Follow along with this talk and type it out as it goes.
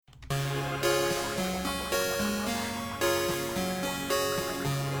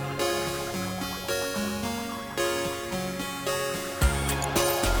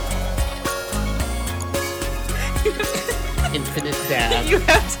dab. You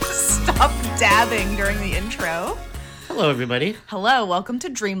have to stop dabbing during the intro. Hello, everybody. Hello, welcome to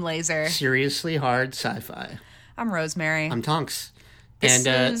Dream Laser. Seriously hard sci-fi. I'm Rosemary. I'm Tonks. This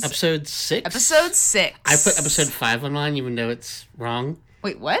And is episode 6. Episode 6. I put episode 5 on mine, even though it's wrong.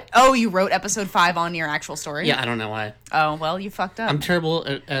 Wait, what? Oh, you wrote episode 5 on your actual story? Yeah, I don't know why. Oh, well, you fucked up. I'm terrible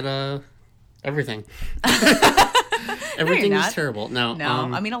at everything. No, Everything you're is not. terrible. No,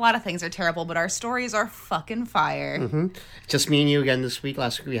 I mean, a lot of things are terrible, but our stories are fucking fire. Mm-hmm. Just me and you again this week.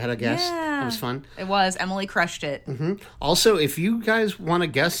 Last week we had a guest. Yeah. It was fun. It was. Emily crushed it. Mm-hmm. Also, if you guys want to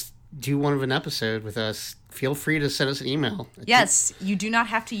guest do one of an episode with us, feel free to send us an email. Yes, you do not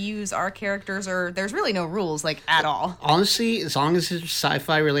have to use our characters, or there's really no rules, like, at all. Honestly, as long as it's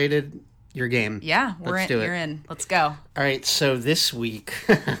sci-fi related, you're game. Yeah, Let's do it. you're in. Let's go. All right, so this week,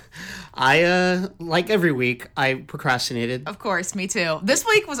 I, like every week, I procrastinated. Of course, me too. This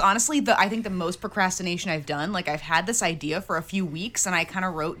week was honestly I think the most procrastination I've done. Like, I've had this idea for a few weeks and I kind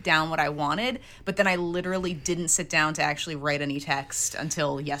of wrote down what I wanted, but then I literally didn't sit down to actually write any text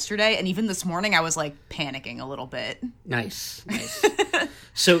until yesterday. And even this morning I was like panicking a little bit. Nice.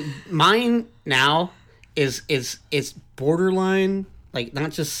 So mine now is borderline, like,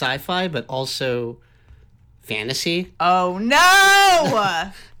 not just sci-fi, but also fantasy. Oh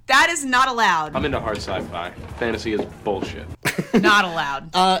no! That is not allowed. I'm into hard sci-fi. Fantasy is bullshit. Not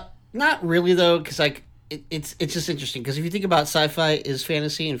allowed. Not really, though, because, like, it's just interesting, because if you think about sci-fi is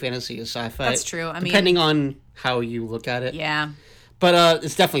fantasy and fantasy is sci-fi. That's true. I mean, depending on how you look at it. Yeah. But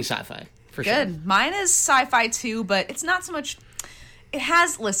it's definitely sci-fi, for sure. Good. Mine is sci-fi too, but it's not so much.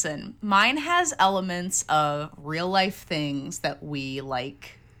 Mine has elements of real life things that we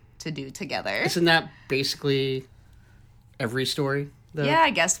like to do together. Isn't that basically every story, though? Yeah, I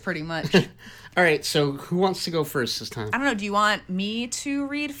guess pretty much. All right, so who wants to go first this time? I don't know. Do you want me to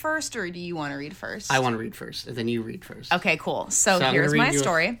read first, or do you want to read first? I want to read first, and then you read first. Okay, cool. So I'm here's gonna my read you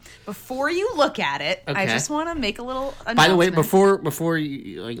story. Before you look at it, I Okay. just want to make a little announcement. By the way, before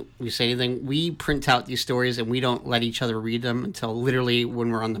you, like, we say anything, we print out these stories and we don't let each other read them until literally when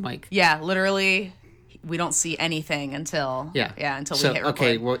we're on the mic. Yeah, literally, we don't see anything until until we hit record.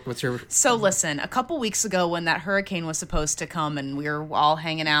 Okay, what's your... So listen, a couple weeks ago when that hurricane was supposed to come and we were all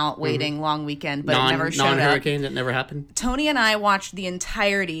hanging out waiting long weekend, but it never showed up. Non-hurricane that never happened? Tony and I watched the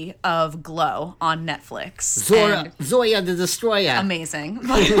entirety of Glow on Netflix. Zoya the Destroyer. Amazing.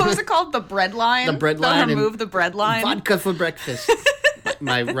 What was it called? The bread line? The bread They'll line and remove the bread line. Vodka for breakfast.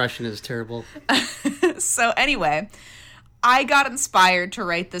 My Russian is terrible. So anyway, I got inspired to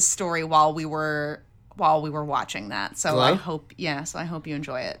write this story while we were watching that. So Glow? I hope you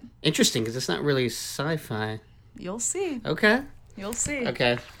enjoy it. Interesting, because it's not really sci-fi. You'll see. Okay. You'll see.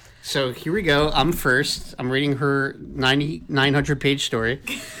 Okay. So here we go. I'm first. I'm reading her 900-page story.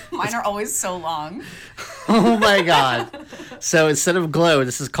 Mine are always so long. Oh my god. So instead of Glow,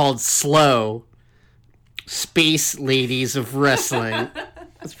 this is called Slow. Space Ladies of Wrestling.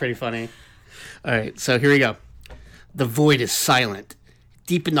 That's pretty funny. All right, so here we go. The void is silent.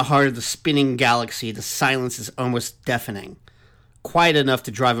 Deep in the heart of the spinning galaxy, the silence is almost deafening. Quiet enough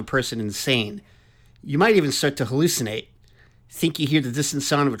to drive a person insane. You might even start to hallucinate. Think you hear the distant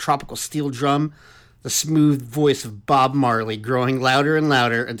sound of a tropical steel drum, the smooth voice of Bob Marley growing louder and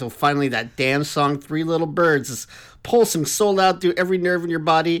louder until finally that damn song Three Little Birds is pulsing sold out through every nerve in your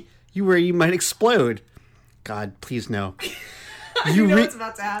body, you might explode. God, please no. You know what's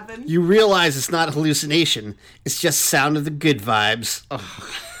about to happen. You realize it's not a hallucination. It's just sound of the good vibes. Ugh.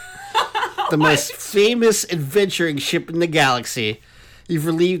 The most famous adventuring ship in the galaxy. You're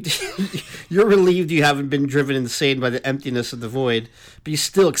relieved you haven't been driven insane by the emptiness of the void, but you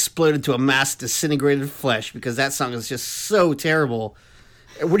still explode into a mass of disintegrated flesh because that song is just so terrible.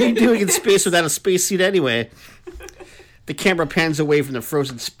 What are you doing in space without a spacesuit anyway? The camera pans away from the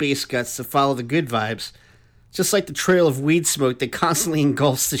frozen space guts to follow the good vibes. Just like the trail of weed smoke that constantly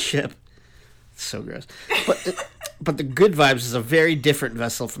engulfs the ship. It's so gross. But the good vibes is a very different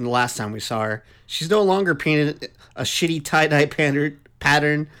vessel from the last time we saw her. She's no longer painted a shitty tie-dye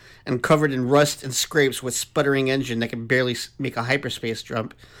pattern and covered in rust and scrapes with sputtering engine that can barely make a hyperspace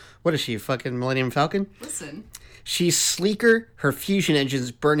jump. What is she, fucking Millennium Falcon? Listen. She's sleeker, her fusion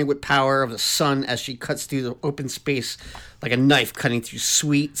engines burning with power of the sun as she cuts through the open space like a knife cutting through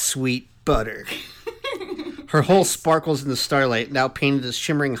sweet, sweet butter. Her hull sparkles in the starlight, now painted a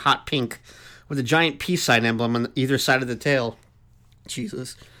shimmering hot pink, with a giant peace sign emblem on either side of the tail.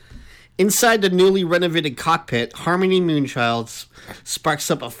 Jesus. Inside the newly renovated cockpit, Harmony Moonchild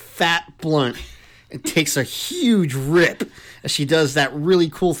sparks up a fat blunt and takes a huge rip as she does that really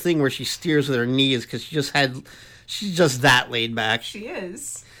cool thing where she steers with her knees because she's just that laid back. She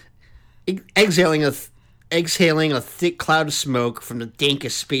is. Exhaling exhaling a thick cloud of smoke from the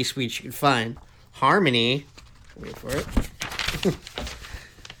dankest space weed she could find. Harmony, wait for it,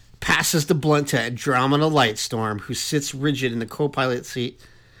 passes the blunt to Andromeda Lightstorm, who sits rigid in the co-pilot seat,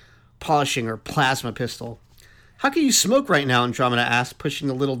 polishing her plasma pistol. How can you smoke right now, Andromeda asked, pushing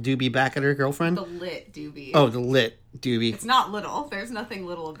the little doobie back at her girlfriend. The lit doobie. Oh, the lit doobie. It's not little. There's nothing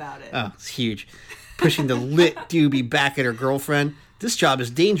little about it. Oh, it's huge. Pushing the lit doobie back at her girlfriend. This job is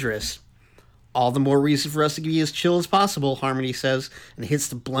dangerous. All the more reason for us to be as chill as possible, Harmony says, and hits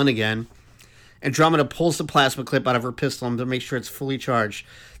the blunt again. Andromeda pulls the plasma clip out of her pistol to make sure it's fully charged.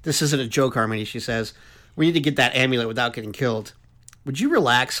 This isn't a joke, Harmony, she says. We need to get that amulet without getting killed. Would you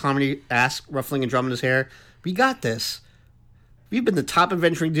relax, Harmony asked, ruffling Andromeda's hair. We got this. We've been the top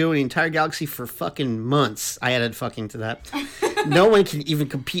adventuring duo in the entire galaxy for fucking months. I added fucking to that. No one can even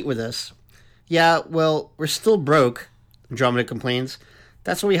compete with us. Yeah, well, we're still broke, Andromeda complains.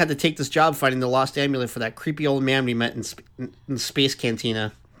 That's why we had to take this job finding the lost amulet for that creepy old man we met in the space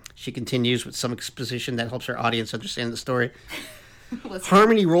cantina. She continues with some exposition that helps her audience understand the story.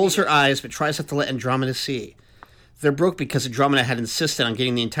 Harmony rolls her eyes but tries not to let Andromeda see. They're broke because Andromeda had insisted on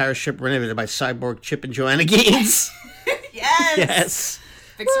getting the entire ship renovated by cyborg Chip and Joanna Gaines. Yes. Yes.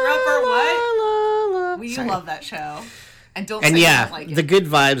 Fixer Upper, what? La, la. We Sorry. love that show. And don't And say yeah, you don't like it. the good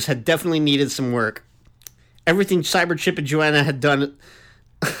vibes had definitely needed some work. Everything Cyber Chip and Joanna had done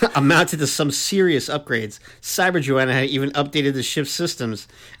amounted to some serious upgrades. Cyber Joanna had even updated the ship's systems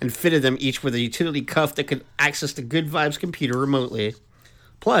and fitted them each with a utility cuff that could access the Good Vibes computer remotely.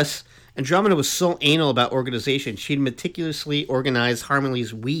 Plus, Andromeda was so anal about organization, she'd meticulously organized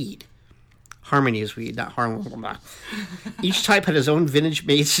Harmony's weed. Harmony's weed, not Harmony. Each type had his own vintage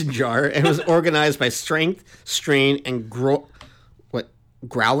mason jar and was organized by strength, strain, and growling?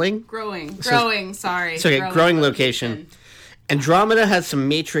 Growing, sorry. It's okay, growing location. Andromeda had some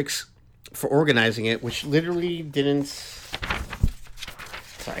matrix for organizing it, which literally didn't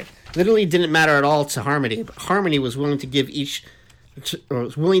matter at all to Harmony. But Harmony was willing to give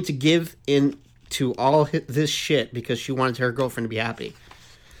in to all this shit because she wanted her girlfriend to be happy.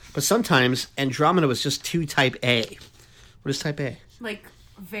 But sometimes Andromeda was just too type A. What is type A? Like,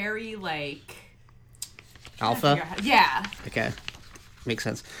 very, like... Alpha? Yeah. Okay. Makes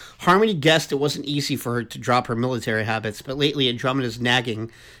sense. Harmony guessed it wasn't easy for her to drop her military habits, but lately Andromeda's nagging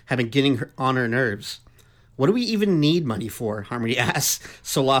had been getting on her nerves. What do we even need money for? Harmony asks,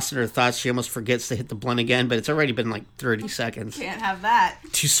 so lost in her thoughts she almost forgets to hit the blunt again, but it's already been like 30 seconds. Can't have that.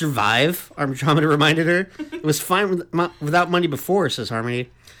 To survive, Andromeda reminded her. It was fine without money before, says Harmony.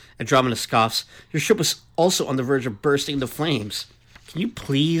 Andromeda scoffs. Your ship was also on the verge of bursting into flames. Can you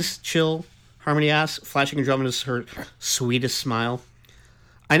please chill? Harmony asks, flashing Andromeda her sweetest smile.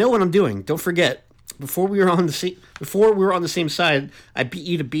 I know what I'm doing. Don't forget. Before we were on the same side, I beat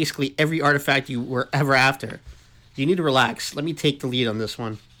you to basically every artifact you were ever after. You need to relax. Let me take the lead on this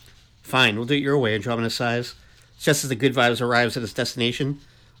one. Fine, we'll do it your way, Andromeda sighs. Just as the Good Vibes arrives at its destination,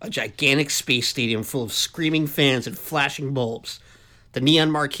 a gigantic space stadium full of screaming fans and flashing bulbs. The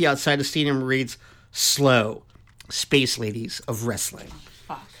neon marquee outside the stadium reads, Slow, Space Ladies of Wrestling.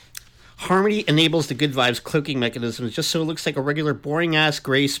 Fuck. Harmony enables the Good Vibes cloaking mechanisms just so it looks like a regular boring-ass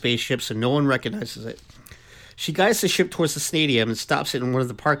gray spaceship so no one recognizes it. She guides the ship towards the stadium and stops it in one of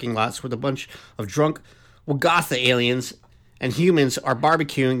the parking lots where a bunch of drunk Wagatha aliens and humans are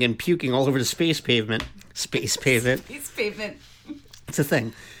barbecuing and puking all over the space pavement. Space pavement. Space pavement. It's a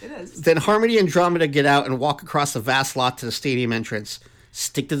thing. It is. Then Harmony and Andromeda get out and walk across the vast lot to the stadium entrance.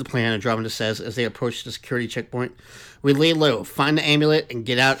 Stick to the plan, Andromeda says as they approach the security checkpoint. We lay low, find the amulet, and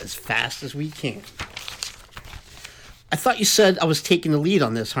get out as fast as we can. I thought you said I was taking the lead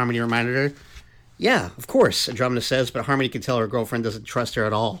on this, Harmony reminded her. Yeah, of course, Andromeda says, but Harmony can tell her girlfriend doesn't trust her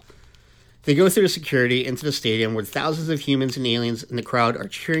at all. They go through the security into the stadium where thousands of humans and aliens in the crowd are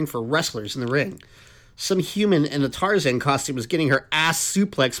cheering for wrestlers in the ring. Some human in a Tarzan costume is getting her ass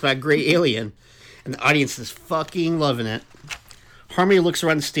suplexed by a gray alien, and the audience is fucking loving it. Harmony looks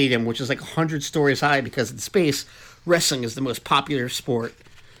around the stadium, which is like 100 stories high because in space, wrestling is the most popular sport.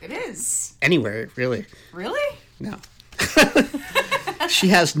 It is. Anywhere, really. Really? No. She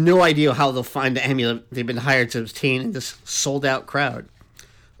has no idea how they'll find the amulet they've been hired to obtain in this sold-out crowd.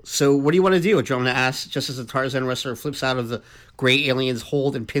 So what do you want to do? Andromeda asks, just as the Tarzan wrestler flips out of the gray alien's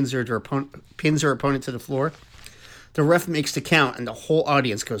hold and pins her opponent to the floor. The ref makes the count, and the whole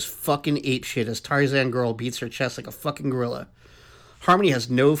audience goes fucking apeshit as Tarzan girl beats her chest like a fucking gorilla. Harmony has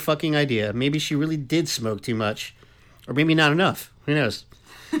no fucking idea. Maybe she really did smoke too much. Or maybe not enough. Who knows?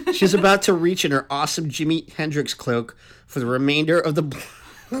 She's about to reach in her awesome Jimi Hendrix cloak for the remainder of the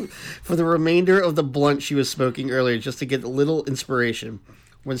blunt she was smoking earlier just to get a little inspiration.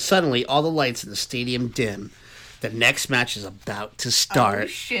 when suddenly all the lights in the stadium dim. The next match is about to Oh, start.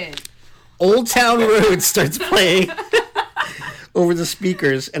 shit. Old Town Road starts playing over the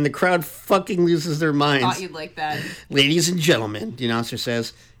speakers, and the crowd fucking loses their minds. Thought you'd like that. Ladies and gentlemen, the announcer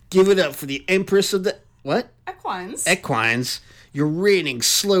says, give it up for the Empress of the... What? Equines. Equines, your reigning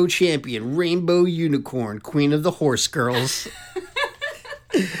slow champion, Rainbow Unicorn, queen of the horse girls.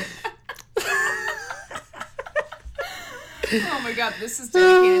 Oh my god, this is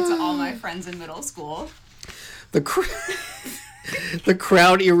dedicated to all my friends in middle school. The crowd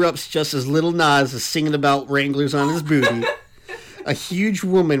erupts just as Little Nas is singing about Wranglers on his booty. A huge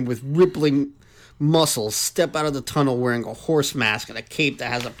woman with rippling muscles step out of the tunnel wearing a horse mask and a cape that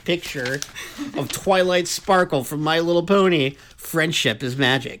has a picture of Twilight Sparkle from My Little Pony, Friendship is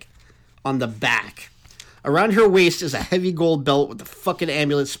Magic, on the back. Around her waist is a heavy gold belt with the fucking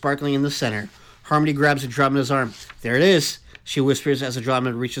amulet sparkling in the center. Harmony grabs Andromeda's arm. There it is, she whispers as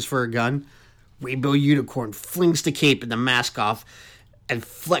Andromeda reaches for her gun. Rainbow Unicorn flings the cape and the mask off and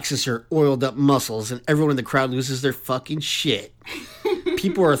flexes her oiled up muscles, and everyone in the crowd loses their fucking shit.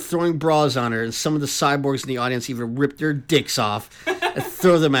 People are throwing bras on her, and some of the cyborgs in the audience even rip their dicks off and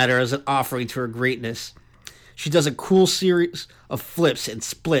throw them at her as an offering to her greatness. She does a cool series of flips and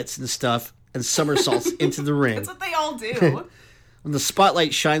splits and stuff and somersaults into the ring. That's what they all do. When the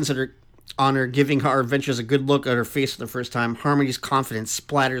spotlight shines on her, giving our adventures a good look at her face for the first time, Harmony's confidence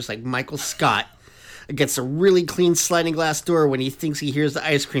splatters like Michael Scott against a really clean sliding glass door when he thinks he hears the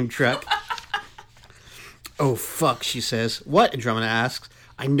ice cream truck. Oh, fuck, she says. What? Andromeda asks.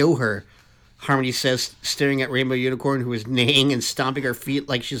 I know her, Harmony says, staring at Rainbow Unicorn, who is neighing and stomping her feet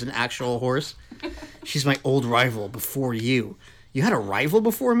like she's an actual horse. She's my old rival before you. You had a rival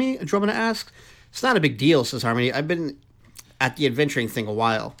before me? Andromeda asks. It's not a big deal, says Harmony. I've been at the adventuring thing a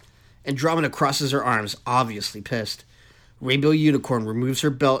while. Andromeda crosses her arms, obviously pissed. Rainbow Unicorn removes her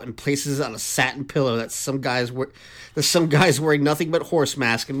belt and places it on a satin pillow that some guys wearing nothing but horse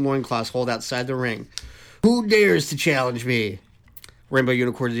mask and loincloths hold outside the ring. Who dares to challenge me? Rainbow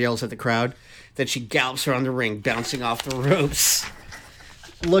Unicorn yells at the crowd. Then she gallops around the ring, bouncing off the ropes.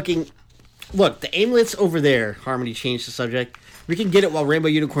 Look, the amulet's over there. Harmony changed the subject. We can get it while Rainbow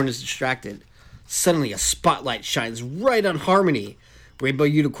Unicorn is distracted. Suddenly, a spotlight shines right on Harmony. Rainbow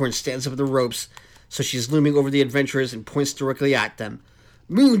Unicorn stands up at the ropes, so she's looming over the adventurers and points directly at them.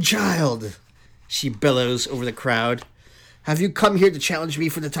 Moonchild! She bellows over the crowd. Have you come here to challenge me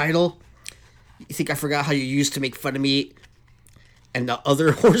for the title? You think I forgot how you used to make fun of me and the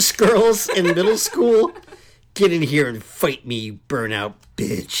other horse girls in middle school? Get in here and fight me, you burnout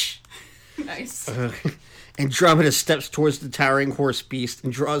bitch. Nice. Andromeda steps towards the towering horse beast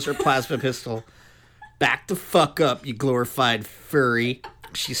and draws her plasma pistol. Back the fuck up, you glorified furry,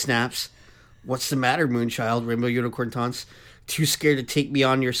 she snaps. What's the matter, Moonchild? Rainbow Unicorn taunts. Too scared to take me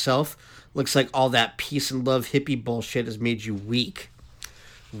on yourself? Looks like all that peace and love hippie bullshit has made you weak.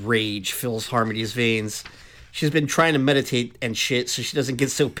 Rage fills Harmony's veins. She's been trying to meditate and shit so she doesn't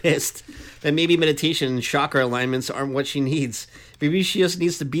get so pissed. That maybe meditation and chakra alignments aren't what she needs. Maybe she just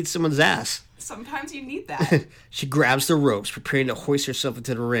needs to beat someone's ass. Sometimes you need that. She grabs the ropes, preparing to hoist herself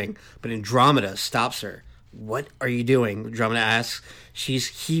into the ring, but Andromeda stops her. What are you doing? Andromeda asks.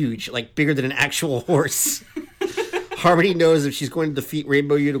 She's huge, like bigger than an actual horse. Harmony knows if she's going to defeat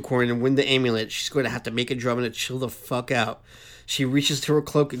Rainbow Unicorn and win the amulet, she's going to have to make Andromeda chill the fuck out. She reaches to her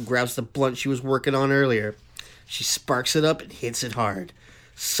cloak and grabs the blunt she was working on earlier. She sparks it up and hits it hard,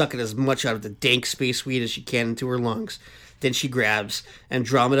 sucking as much out of the dank space weed as she can into her lungs. Then she grabs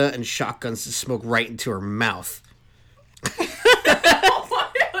Andromeda and shotguns the smoke right into her mouth.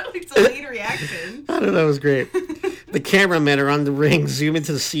 Delayed reaction. I don't know, it was great. The cameramen are on the ring, zoom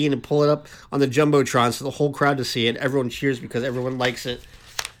into the scene and pull it up on the Jumbotron so the whole crowd to see it. Everyone cheers because everyone likes it.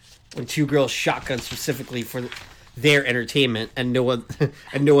 When two girls shotgun specifically for their entertainment and no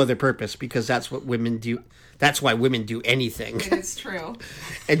other purpose, because that's what women do. That's why women do anything. It is true.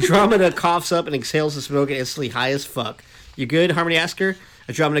 Andromeda coughs up and exhales the smoke and instantly high as fuck. You good? Harmony asks her.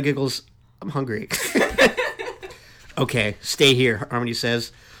 Andromeda giggles. I'm hungry. Okay, stay here, Harmony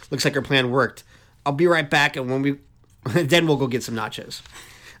says. Looks like her plan worked. I'll be right back, and then we'll go get some nachos.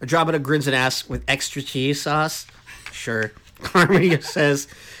 Andromeda grins and asks, with extra cheese sauce? Sure. Harmony says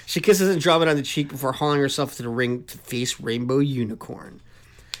she kisses Andromeda on the cheek before hauling herself to the ring to face Rainbow Unicorn.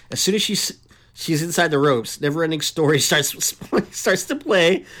 As soon as she's inside the ropes, Neverending Story starts to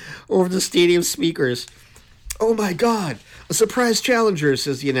play over the stadium speakers. Oh my god, a surprise challenger,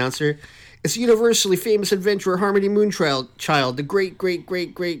 says the announcer. It's universally famous adventurer Harmony Moonchild, the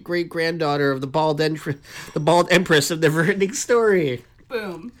great-great-great-great-great-granddaughter of the bald empress of Neverending Story.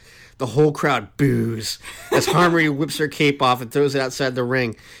 Boom. The whole crowd boos as Harmony whips her cape off and throws it outside the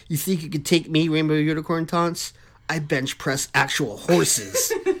ring. You think you could take me, Rainbow Unicorn taunts? I bench press actual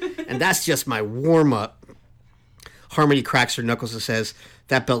horses. And that's just my warm-up. Harmony cracks her knuckles and says,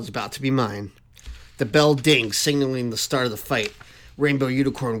 that belt's about to be mine. The bell dings, signaling the start of the fight. Rainbow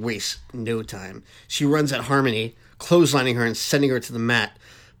Unicorn wastes no time. She runs at Harmony, clotheslining her and sending her to the mat.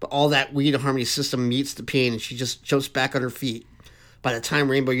 But all that weed in Harmony's system meets the pain and she just jumps back on her feet. By the time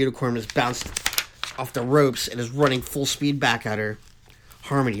Rainbow Unicorn is bounced off the ropes and is running full speed back at her,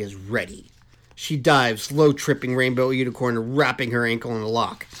 Harmony is ready. She dives, low-tripping Rainbow Unicorn and wrapping her ankle in a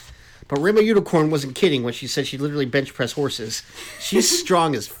lock. But Rainbow Unicorn wasn't kidding when she said she literally bench press horses. She's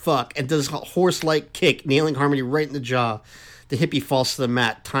strong as fuck and does a horse-like kick, nailing Harmony right in the jaw. The hippie falls to the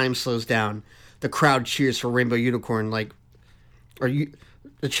mat. Time slows down. The crowd cheers for Rainbow Unicorn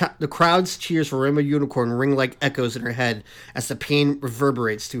the crowd's cheers for Rainbow Unicorn ring like echoes in her head as the pain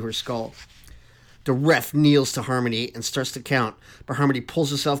reverberates through her skull. The ref kneels to Harmony and starts to count, but Harmony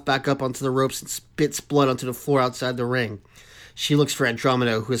pulls herself back up onto the ropes and spits blood onto the floor outside the ring. She looks for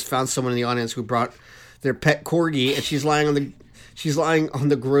Andromeda, who has found someone in the audience who brought their pet corgi, and she's lying on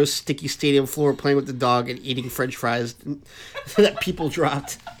the gross, sticky stadium floor playing with the dog and eating French fries that people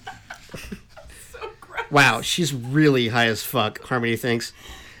dropped. Wow, she's really high as fuck, Harmony thinks.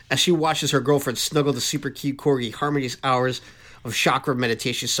 As she watches her girlfriend snuggle the super cute corgi, Harmony's hours of chakra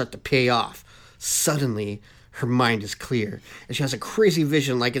meditation start to pay off. Suddenly, her mind is clear, and she has a crazy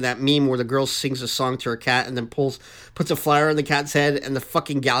vision like in that meme where the girl sings a song to her cat and then puts a flower on the cat's head and the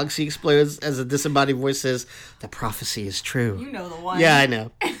fucking galaxy explodes as a disembodied voice says, the prophecy is true. You know the one. Yeah, I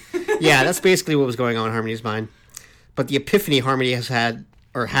know. Yeah, that's basically what was going on in Harmony's mind. But the epiphany Harmony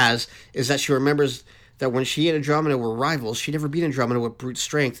has is that she remembers that when she and Andromeda were rivals, she never beat Andromeda with brute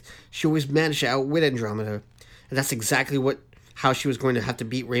strength. She always managed to outwit Andromeda. And that's exactly how she was going to have to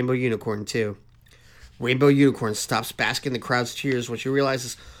beat Rainbow Unicorn, too. Rainbow Unicorn stops basking the crowd's cheers when she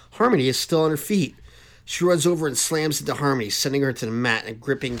realizes Harmony is still on her feet. She runs over and slams into Harmony, sending her to the mat and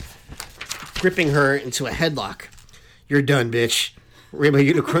gripping her into a headlock. You're done, bitch. Rainbow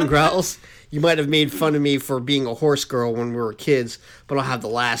Unicorn growls. You might have made fun of me for being a horse girl when we were kids, but I'll have the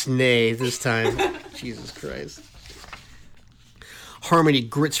last nay this time. Jesus Christ. Harmony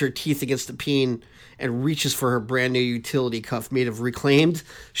grits her teeth against the pain and reaches for her brand new utility cuff made of reclaimed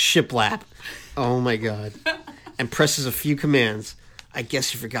shiplap. Oh my god. And presses a few commands. I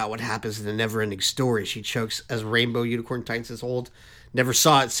guess you forgot what happens in the never-ending story, she chokes as Rainbow Unicorn tightens his hold. Never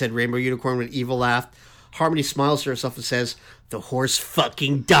saw it, said Rainbow Unicorn with an evil laugh. Harmony smiles to herself and says, the horse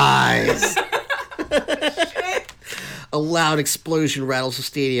fucking dies. A loud explosion rattles the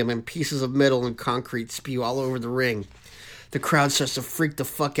stadium and pieces of metal and concrete spew all over the ring. The crowd starts to freak the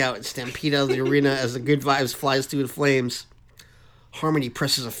fuck out and stampede out of the arena as the Good Vibes flies through the flames. Harmony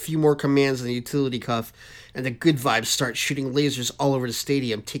presses a few more commands on the utility cuff, and the Good Vibes start shooting lasers all over the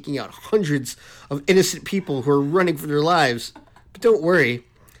stadium, taking out hundreds of innocent people who are running for their lives. But don't worry,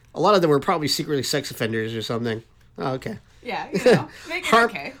 a lot of them were probably secretly sex offenders or something. Oh, okay. Yeah, you know, make it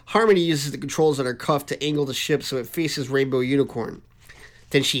okay. Harmony uses the controls on her cuff to angle the ship so it faces Rainbow Unicorn.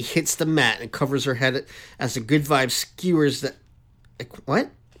 Then she hits the mat and covers her head as the Good Vibes skewers the... What?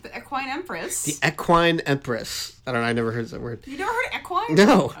 The Equine Empress. The Equine Empress. I don't know, I never heard that word. You never heard of equine?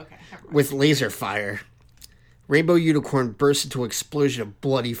 No. Okay, never mind. With laser fire. Rainbow Unicorn bursts into an explosion of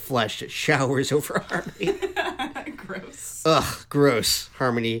bloody flesh that showers over Harmony. Gross. Ugh, gross,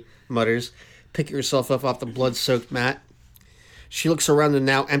 Harmony mutters, picking herself up off the blood-soaked mat. She looks around the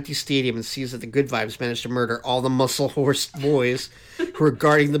now empty stadium and sees that the Good Vibes managed to murder all the muscle horse boys who are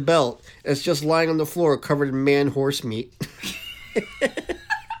guarding the belt. It's just lying on the floor covered in man-horse meat.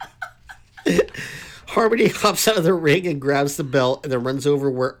 Harmony hops out of the ring and grabs the belt and then runs over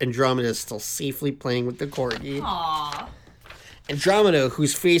where Andromeda is still safely playing with the corgi. Aww. Andromeda,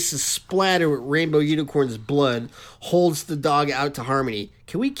 whose face is splattered with Rainbow Unicorn's blood, holds the dog out to Harmony.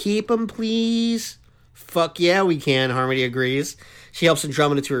 Can we keep him, please? Fuck yeah, we can, Harmony agrees. She helps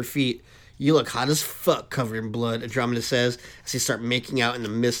Andromeda to her feet. You look hot as fuck, covered in blood, Andromeda says, as they start making out in the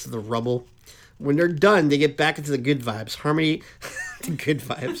midst of the rubble. When they're done, they get back into the Good Vibes. Harmony... the Good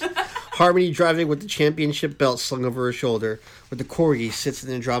Vibes. Harmony driving with the championship belt slung over her shoulder, with the corgi sits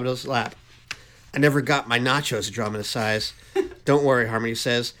in Andromeda's lap. I never got my nachos, Andromeda sighs. Don't worry, Harmony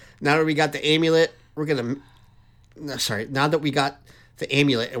says. Now that we got the amulet, now that we got the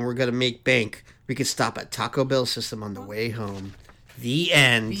amulet and we're gonna make bank, we can stop at Taco Bell System on the way home. The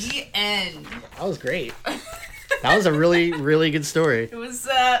end. The end. That was great. That was a really, really good story. It was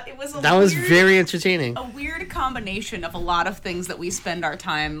very entertaining. A weird combination of a lot of things that we spend our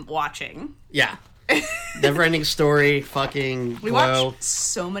time watching. Yeah. Never-ending Story, fucking We Glow. watched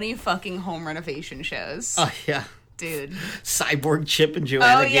so many fucking home renovation shows. Oh, yeah. Dude. Cyborg Chip and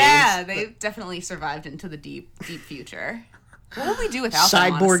Joanna Oh, Gaines. yeah. They've definitely survived into the deep future. What would we do without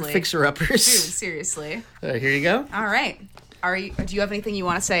them, Cyborg honestly? Fixer-Uppers. Dude, seriously. Here you go. All right. Do you have anything you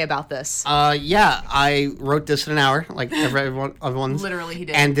want to say about this? Yeah, I wrote this in an hour, like everyone's. Literally, he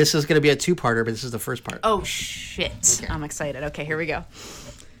did. And this is going to be a two-parter, but this is the first part. Oh, shit. Okay. I'm excited. Okay, here we go.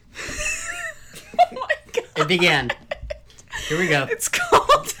 Oh, my God. It began. Here we go. It's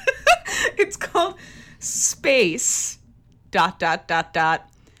called... it's called Space... ...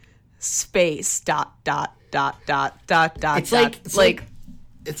 Space... ...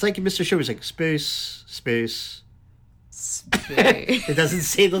 It's like Mr. Show was like space. Space. It doesn't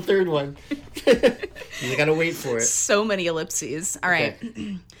say the third one. You gotta wait for it. So many ellipses. All right.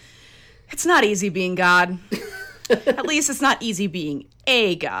 Okay. It's not easy being God. At least it's not easy being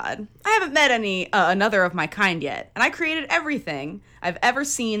a god. I haven't met another of my kind yet, and I created everything I've ever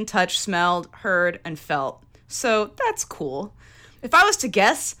seen, touched, smelled, heard, and felt. So that's cool. If I was to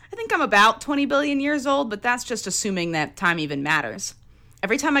guess, I think I'm about 20 billion years old, but that's just assuming that time even matters.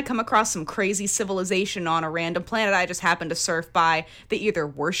 Every time I come across some crazy civilization on a random planet I just happen to surf by, they either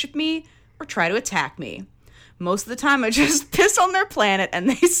worship me or try to attack me. Most of the time I just piss on their planet and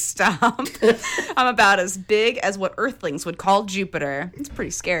they stop. I'm about as big as what Earthlings would call Jupiter. It's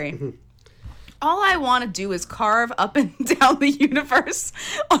pretty scary. All I want to do is carve up and down the universe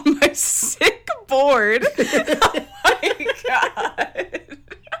on my sick board. Oh my God.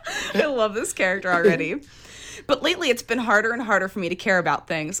 I love this character already. But lately it's been harder and harder for me to care about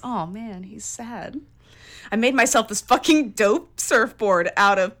things. Oh man, he's sad. I made myself this fucking dope surfboard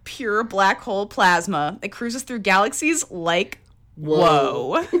out of pure black hole plasma. It cruises through galaxies like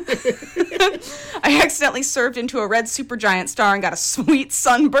whoa. I accidentally surfed into a red supergiant star and got a sweet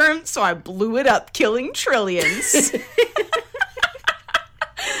sunburn, so I blew it up, killing trillions.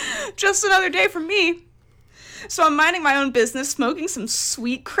 Just another day for me. So I'm minding my own business, smoking some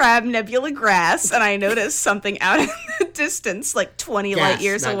sweet crab nebula grass, and I noticed something out in the distance, like 20 light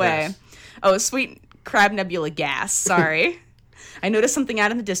years away. Grass. Oh, sweet crab nebula gas, sorry. I noticed something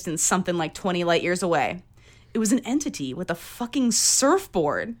out in the distance, something like 20 light years away. It was an entity with a fucking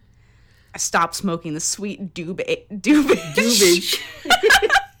surfboard. I stopped smoking the sweet doobage.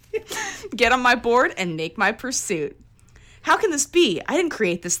 Get on my board and make my pursuit. How can this be? I didn't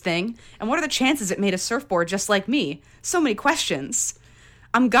create this thing. And what are the chances it made a surfboard just like me? So many questions.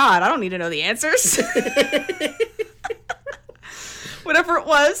 I'm God. I don't need to know the answers. Whatever it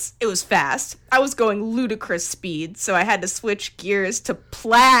was fast. I was going ludicrous speed, so I had to switch gears to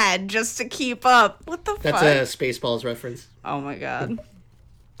plaid just to keep up. What the fuck? That's a Spaceballs reference. Oh my God.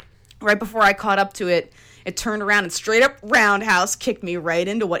 Right before I caught up to it, it turned around and straight up roundhouse kicked me right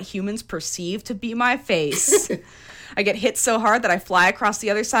into what humans perceive to be my face. I get hit so hard that I fly across the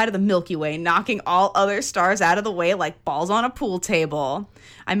other side of the Milky Way, knocking all other stars out of the way like balls on a pool table.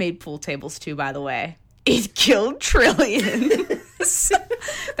 I made pool tables too, by the way. It killed trillions.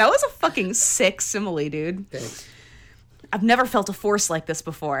 That was a fucking sick simile, dude. Thanks. I've never felt a force like this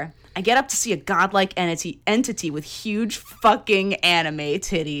before. I get up to see a godlike entity with huge fucking anime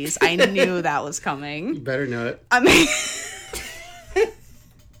titties. I knew that was coming. You better know it. I mean...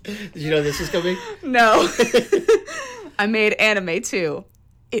 Did you know this is coming? No. I made anime too.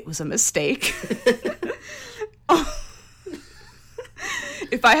 It was a mistake. Oh.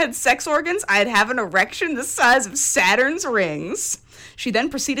 If I had sex organs, I'd have an erection the size of Saturn's rings. She then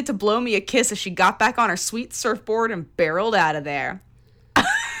proceeded to blow me a kiss as she got back on her sweet surfboard and barreled out of there. I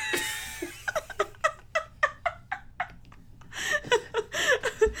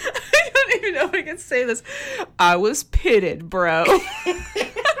don't even know if I can say this. I was pitted, bro.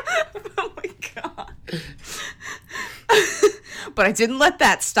 Oh my God. But I didn't let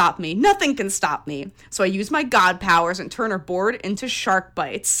that stop me. Nothing can stop me. So I used my god powers and turned her board into shark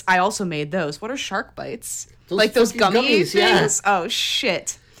bites. I also made those. What are shark bites? Like those gummy gummies, things? yeah. Oh,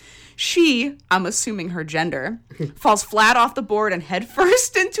 shit. She, I'm assuming her gender, falls flat off the board and head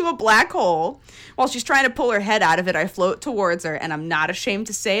first into a black hole. While she's trying to pull her head out of it, I float towards her, and I'm not ashamed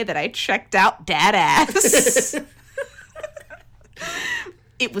to say that I checked out dad ass.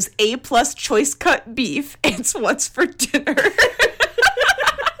 It was A+ choice cut beef. It's what's for dinner.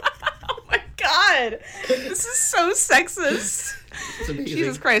 Oh my God. This is so sexist. It's amazing.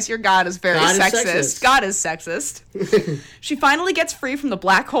 Jesus Christ, your God is very God is sexist. sexist. God is sexist. She finally gets free from the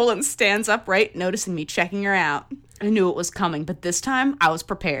black hole and stands upright, noticing me checking her out. I knew it was coming, but this time I was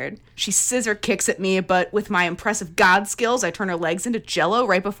prepared. She scissor kicks at me, but with my impressive God skills, I turn her legs into jello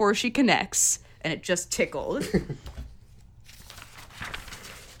right before she connects. And it just tickled.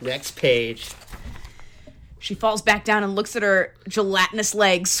 Next page. She falls back down and looks at her gelatinous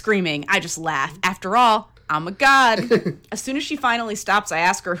legs, screaming. I just laugh. After all, I'm a god. As soon as she finally stops, I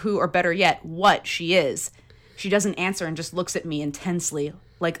ask her who, or better yet, what she is. She doesn't answer and just looks at me intensely,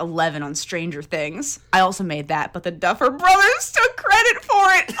 like 11 on Stranger Things. I also made that, but the Duffer Brothers took credit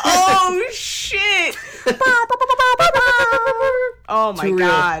for it. Oh, shit. Oh, my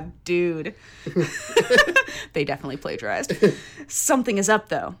God, dude. They definitely plagiarized. Something is up,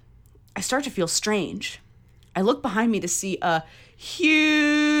 though. I start to feel strange. I look behind me to see a huge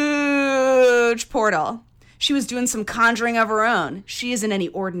portal. She was doing some conjuring of her own. She isn't any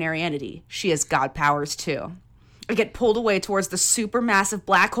ordinary entity. She has god powers, too. I get pulled away towards the supermassive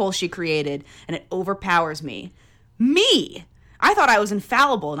black hole she created, and it overpowers me. Me! I thought I was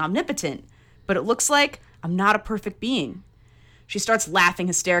infallible and omnipotent, but it looks like I'm not a perfect being. She starts laughing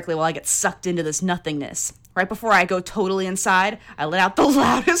hysterically while I get sucked into this nothingness. Right before I go totally inside, I let out the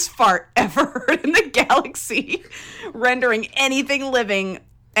loudest fart ever heard in the galaxy, rendering any living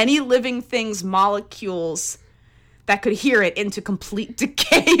thing's molecules that could hear it into complete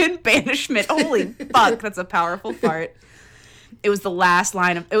decay and banishment. Holy fuck, that's a powerful fart. It was my last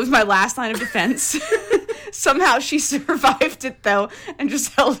line of defense. Somehow she survived it, though, and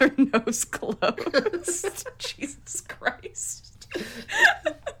just held her nose closed. Jesus Christ.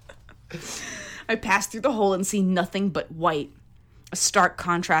 I pass through the hole and see nothing but white, a stark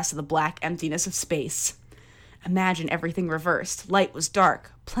contrast to the black emptiness of space. Imagine everything reversed. Light was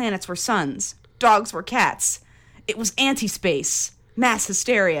dark, planets were suns, dogs were cats. It was anti-space, mass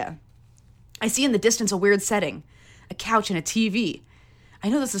hysteria. I see in the distance a weird setting, a couch and a TV. I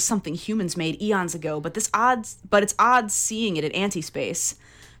know this is something humans made eons ago, but it's odd seeing it in anti-space.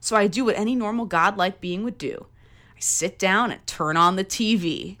 So I do what any normal godlike being would do. Sit down and turn on the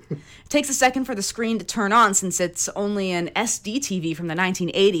TV. It takes a second for the screen to turn on since it's only an SD TV from the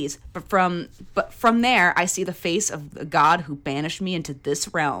 1980s, but from there I see the face of the god who banished me into this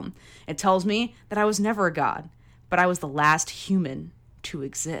realm. It tells me that I was never a god, but I was the last human to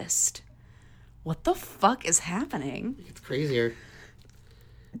exist. What the fuck is happening? It's crazier.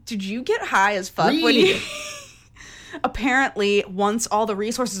 Did you get high as fuck when you... Apparently, once all the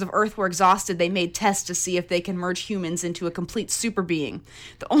resources of Earth were exhausted, they made tests to see if they can merge humans into a complete super being.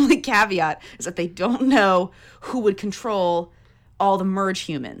 The only caveat is that they don't know who would control all the merged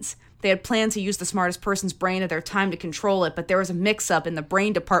humans. They had planned to use the smartest person's brain at their time to control it, but there was a mix-up in the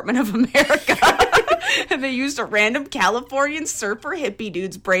brain department of America. And they used a random Californian surfer hippie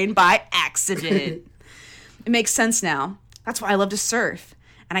dude's brain by accident. It makes sense now. That's why I love to surf.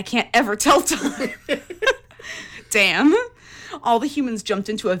 And I can't ever tell time. Damn. All the humans jumped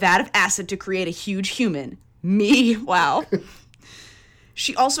into a vat of acid to create a huge human. Me. Wow.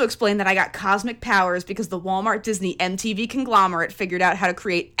 She also explained that I got cosmic powers because the Walmart Disney MTV conglomerate figured out how to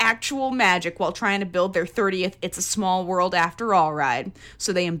create actual magic while trying to build their 30th It's a Small World After All ride.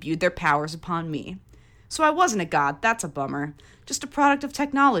 So they imbued their powers upon me. So I wasn't a god. That's a bummer. Just a product of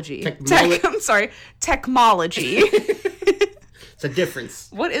technology. Techmology. It's a difference.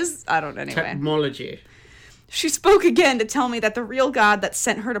 What is... I don't know, anyway. Technology. She spoke again to tell me that the real god that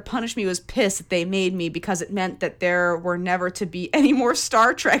sent her to punish me was pissed that they made me because it meant that there were never to be any more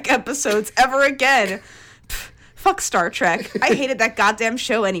Star Trek episodes ever again. Pff, fuck Star Trek. I hated that goddamn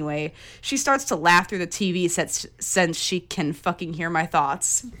show anyway. She starts to laugh through the TV since she can fucking hear my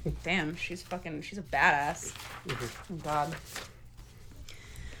thoughts. Damn, she's a badass. Oh, God.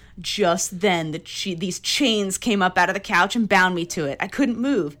 Just then, these chains came up out of the couch and bound me to it. I couldn't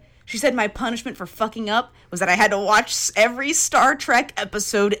move. She said my punishment for fucking up was that I had to watch every Star Trek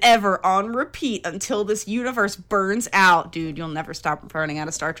episode ever on repeat until this universe burns out. Dude, you'll never stop burning out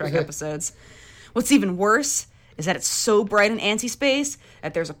of Star Trek episodes. What's even worse is that it's so bright in anti-space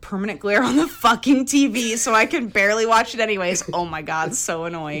that there's a permanent glare on the fucking TV, so I can barely watch it anyways. Oh my God, so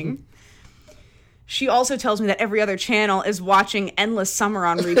annoying. She also tells me that every other channel is watching Endless Summer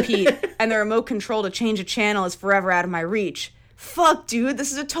on repeat, and the remote control to change a channel is forever out of my reach. Fuck, dude,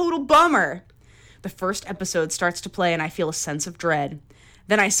 this is a total bummer. The first episode starts to play and I feel a sense of dread.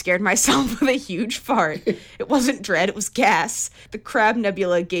 Then I scared myself with a huge fart. It wasn't dread, it was gas. The Crab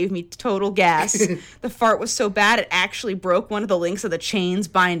Nebula gave me total gas. The fart was so bad it actually broke one of the links of the chains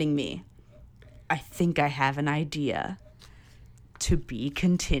binding me. I think I have an idea. To be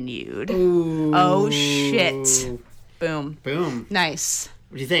continued. Ooh. Oh, shit. Boom. Boom. Nice.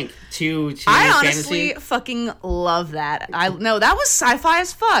 What do you think? Too I honestly fantasy? fucking love that. No, that was sci-fi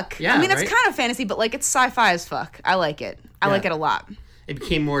as fuck. Yeah, I mean, it's right? kind of fantasy, but like it's sci-fi as fuck. I like it. I like it a lot. It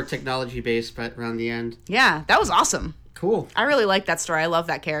became more technology based, but around the end. Yeah, that was awesome. Cool. I really like that story. I love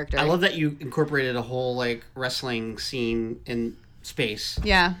that character. I love that you incorporated a whole like wrestling scene space.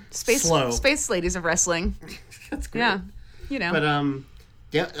 Yeah, Slow. space ladies of wrestling. That's great. Yeah, you know. But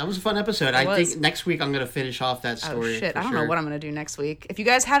yeah, that was a fun episode. I think next week I'm gonna finish off that story. Oh shit! I don't know what I'm gonna do next week. If you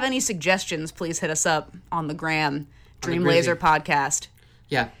guys have any suggestions, please hit us up on the gram. Dream Laser Podcast.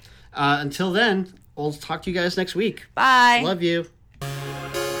 Yeah. Until then, we'll talk to you guys next week. Bye. Love you.